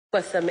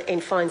with them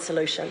and find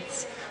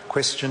solutions.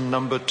 Question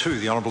number 2,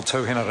 the Honourable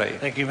Henare.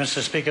 Thank you,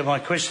 Mr Speaker. My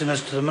question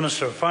is to the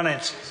Minister of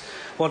Finance.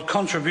 What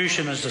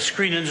contribution is the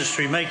screen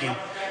industry making?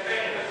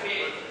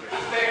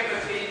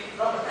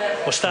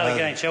 We'll start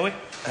again, shall we?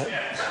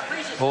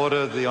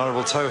 Order, the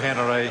Honourable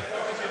Henare.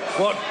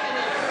 What?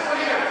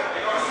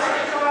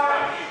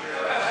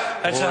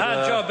 It's a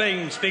hard job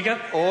being Speaker.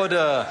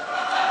 Order.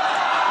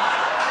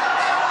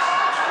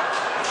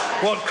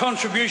 What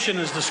contribution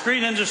is the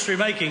screen industry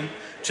making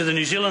to the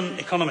New Zealand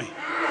economy?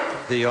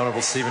 The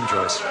Honourable Stephen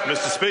Joyce.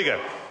 Mr Speaker,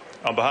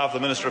 on behalf of the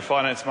Minister of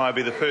Finance, may I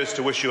be the first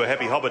to wish you a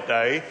happy Hobbit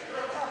Day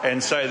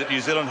and say that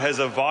New Zealand has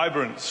a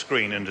vibrant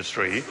screen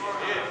industry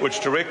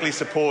which directly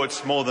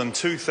supports more than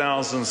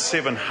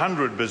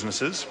 2,700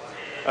 businesses,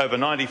 over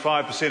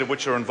 95% of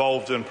which are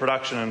involved in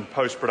production and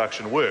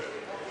post-production work.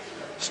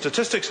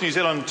 Statistics New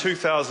Zealand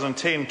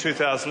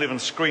 2010-2011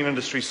 Screen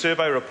Industry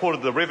Survey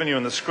reported the revenue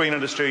in the screen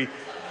industry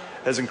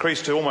has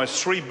increased to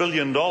almost $3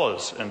 billion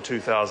in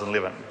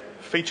 2011.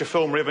 Feature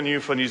film revenue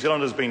for New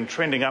Zealand has been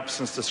trending up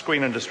since the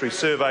Screen Industry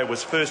Survey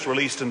was first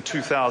released in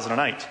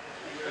 2008.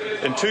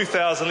 In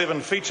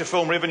 2011, feature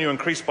film revenue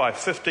increased by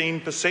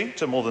 15%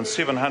 to more than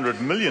 $700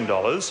 million,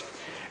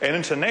 and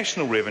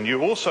international revenue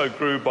also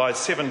grew by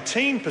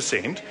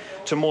 17%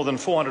 to more than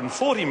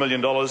 $440 million,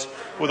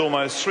 with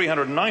almost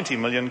 $390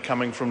 million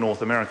coming from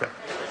North America.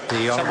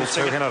 The Honourable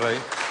Henare.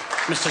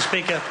 Mr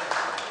Speaker,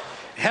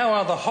 how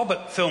are the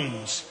Hobbit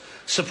films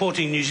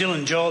supporting New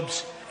Zealand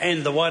jobs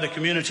and the wider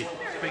community?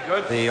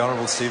 The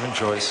Honourable Stephen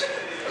Joyce.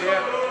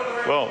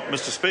 Well,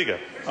 Mr Speaker,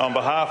 on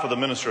behalf of the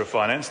Minister of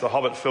Finance, the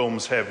Hobbit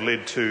films have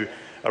led to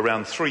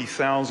around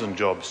 3,000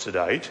 jobs to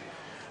date,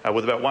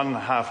 with about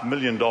 $1.5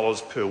 million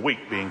per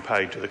week being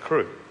paid to the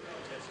crew.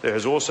 There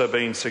has also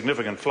been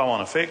significant flow-on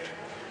effect.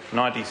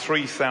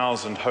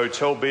 93,000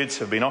 hotel beds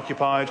have been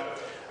occupied,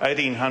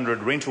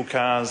 1,800 rental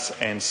cars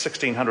and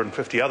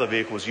 1,650 other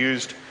vehicles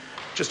used,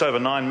 just over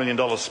 $9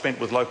 million spent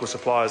with local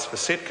suppliers for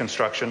set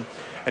construction,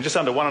 and just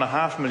under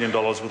 $1.5 million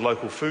with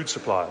local food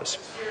suppliers.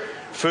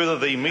 Further,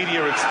 the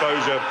media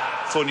exposure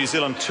for New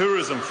Zealand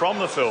tourism from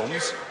the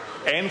films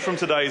and from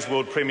today's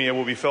world premiere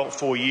will be felt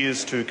for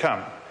years to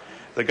come.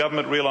 The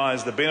government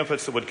realised the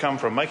benefits that would come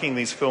from making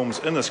these films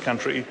in this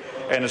country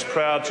and is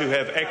proud to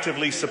have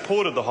actively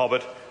supported The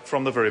Hobbit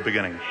from the very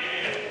beginning.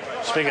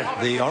 Speaker.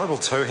 The Honourable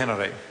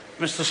Henare.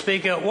 Mr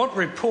Speaker, what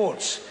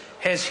reports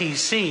has he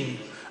seen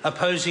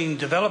opposing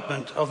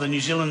development of the New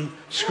Zealand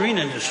screen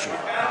industry?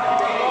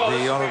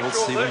 The Honourable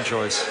Stephen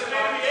Joyce.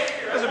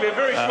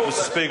 Mr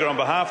Speaker, on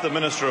behalf of the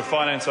Minister of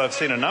Finance, I've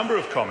seen a number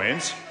of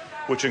comments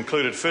which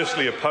included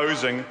firstly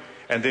opposing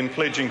and then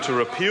pledging to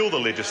repeal the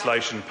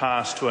legislation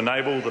passed to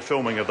enable the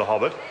filming of The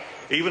Hobbit,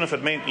 even if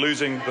it meant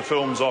losing the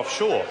films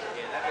offshore.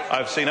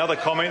 I've seen other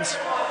comments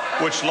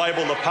which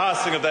label the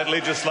passing of that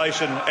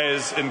legislation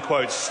as, in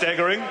quotes,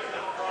 staggering,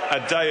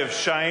 a day of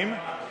shame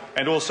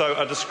and also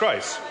a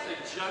disgrace.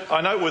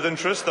 I note with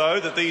interest, though,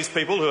 that these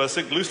people, who are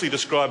loosely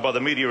described by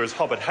the media as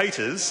Hobbit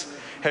haters,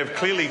 have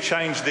clearly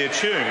changed their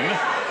tune,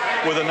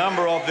 with a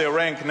number of their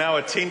rank now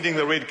attending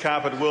the red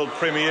carpet world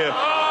premiere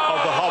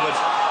of The Hobbit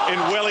in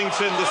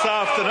Wellington this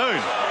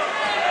afternoon.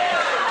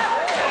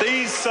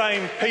 These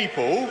same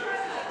people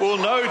will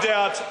no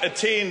doubt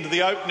attend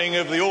the opening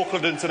of the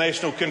Auckland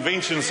International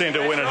Convention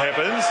Centre when it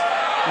happens,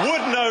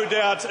 would no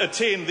doubt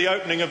attend the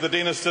opening of the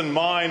Denniston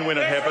mine when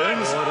it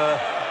happens.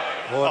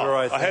 Order,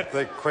 I think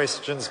the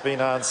question's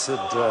been answered.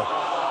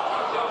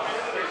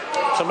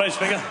 Somebody,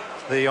 Speaker.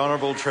 The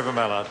Honourable Trevor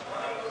Mallard.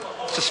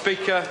 Mr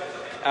Speaker,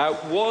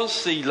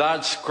 was the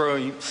large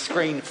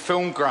screen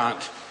film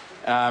grant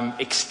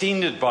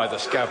extended by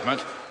this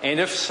government, and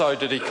if so,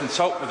 did he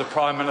consult with the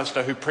Prime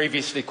Minister, who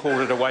previously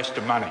called it a waste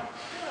of money?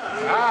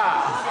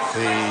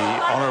 The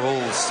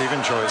Honourable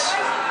Stephen Joyce.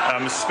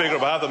 Mr Speaker, on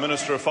behalf of the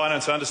Minister of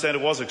Finance, I understand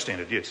it was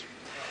extended, yes.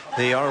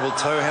 The Honourable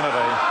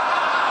Henare.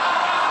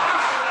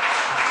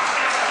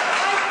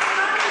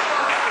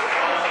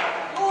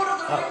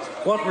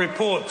 What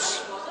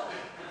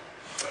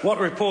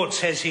reports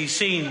has he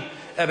seen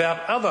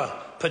about other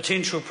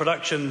potential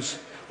productions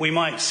we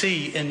might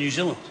see in New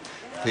Zealand?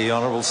 The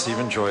Honourable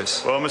Stephen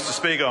Joyce. Well, Mr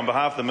Speaker, on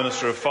behalf of the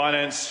Minister of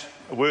Finance,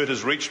 word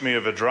has reached me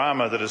of a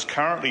drama that is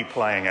currently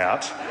playing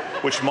out,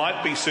 which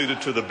might be suited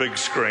to the big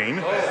screen,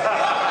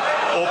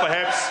 or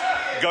perhaps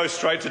go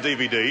straight to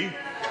DVD.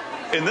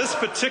 In this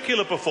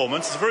particular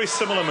performance, it's a very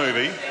similar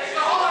movie.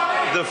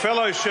 The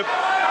fellowship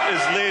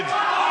is led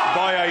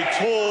by a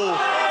tall,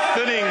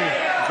 thinning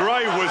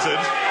grey wizard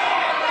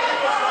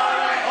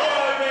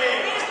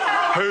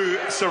who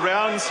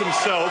surrounds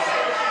himself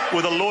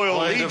with a loyal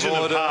legion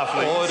of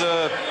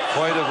halflings.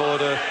 Point of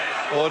order.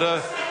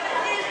 Order.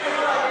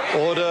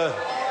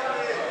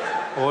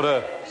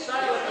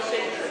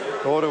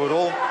 Order at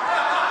all.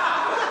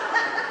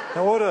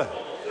 No order.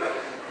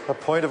 A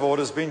point of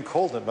order has been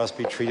called. It must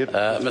be treated.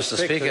 Mr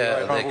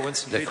Speaker,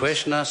 the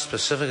questioner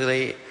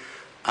specifically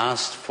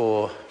asked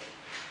for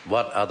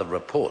what are the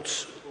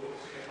reports.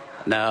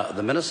 Now,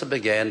 the Minister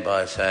began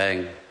by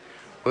saying,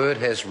 word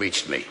has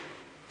reached me.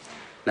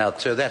 Now,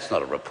 sir, that's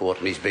not a report,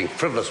 and he's being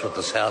frivolous with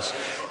this House,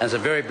 and it's a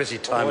very busy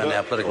time in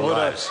our political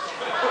lives.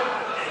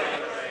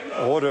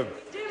 Order.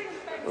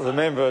 The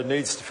member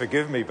needs to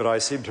forgive me, but I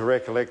seem to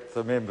recollect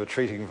the member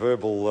treating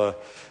verbal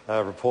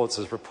reports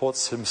as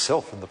reports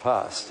himself in the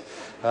past.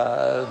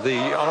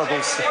 The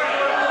Honourable...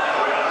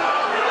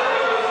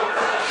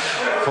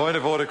 Point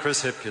of order,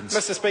 Chris Hipkins.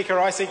 Mr. Speaker,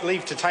 I seek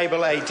leave to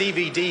table a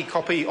DVD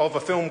copy of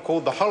a film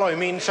called The Hollow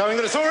Men, showing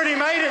that it's already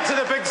made it to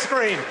the big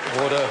screen.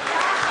 Order.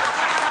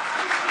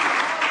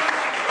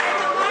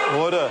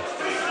 Order.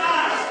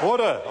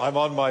 Order. I'm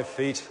on my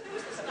feet.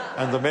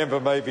 And the member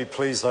may be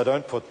pleased I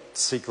don't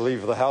seek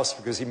leave of the House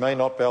because he may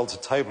not be able to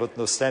table it, and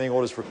the standing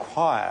orders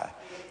require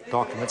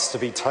documents to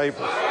be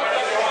tabled.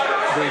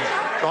 The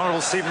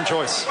Honourable Stephen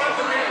Joyce.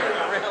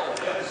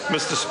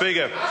 Mr.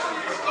 Speaker,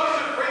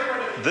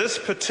 this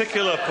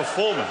particular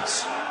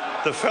performance,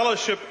 the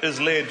fellowship is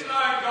led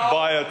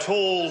by a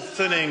tall,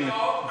 thinning,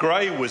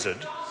 grey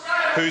wizard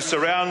who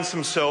surrounds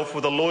himself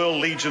with a loyal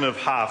legion of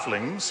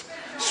halflings,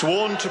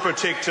 sworn to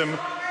protect him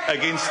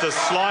against a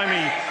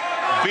slimy,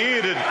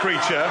 bearded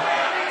creature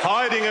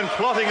hiding and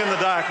plotting in the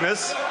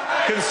darkness,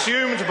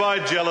 consumed by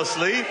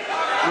jealousy,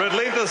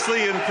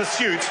 relentlessly in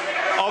pursuit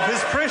of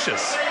his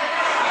precious.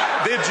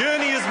 Their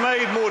journey is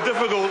made more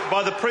difficult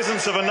by the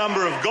presence of a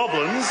number of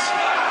goblins,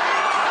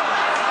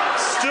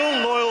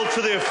 still loyal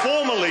to their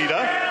former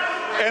leader,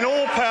 an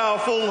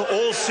all-powerful,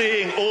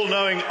 all-seeing,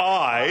 all-knowing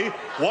eye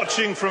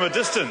watching from a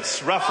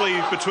distance, roughly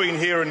between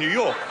here and New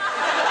York.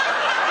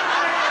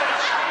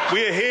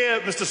 We are here,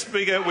 Mr.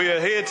 Speaker, we are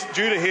here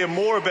due to hear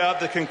more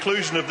about the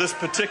conclusion of this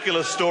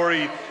particular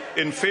story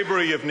in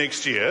February of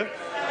next year,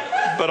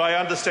 but I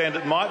understand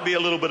it might be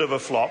a little bit of a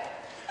flop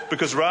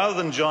because rather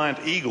than giant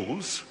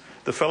eagles,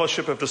 the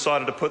fellowship have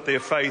decided to put their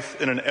faith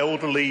in an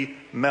elderly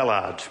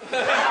mallard.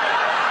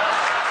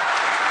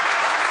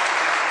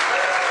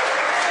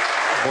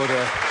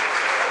 Order.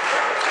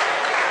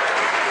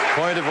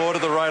 Point of order,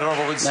 the Right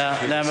Honourable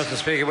Winston. Now, Mr.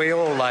 Speaker, we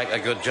all like a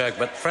good joke,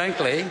 but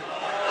frankly,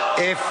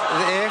 if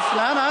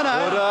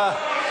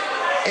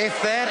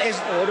that is...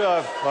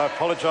 Order. I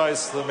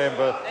apologise to the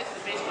member.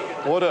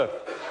 Order.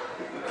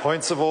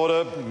 Points of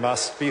order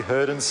must be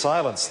heard in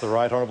silence. The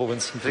Right Honourable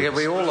Winston. Speaker,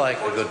 we all like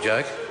a good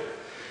joke,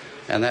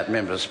 and that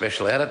member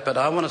especially at it, but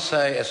I want to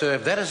say, sir,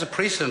 if that is a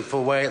precedent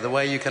for the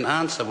way you can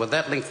answer with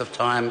that length of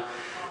time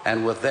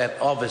and with that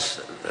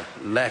obvious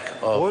lack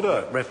of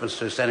order. Reference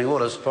to standing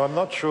orders... But I'm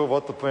not sure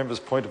what the member's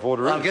point of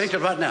order is. I'm getting to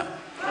it right now.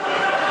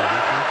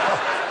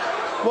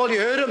 Well, you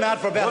heard him out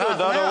for about half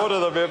an hour. Order,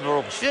 the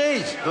member.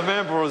 Jeez. The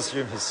member will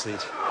resume his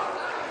seat.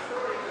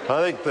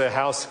 I think the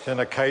House can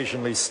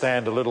occasionally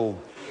stand a little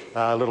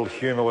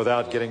humour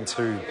without getting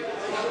too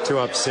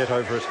upset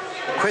over it.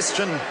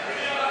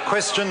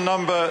 Question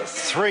number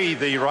 3,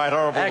 the Right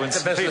Honourable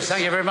Winston.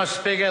 Thank you very much,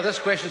 Speaker. This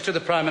question is to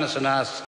the Prime Minister and asks...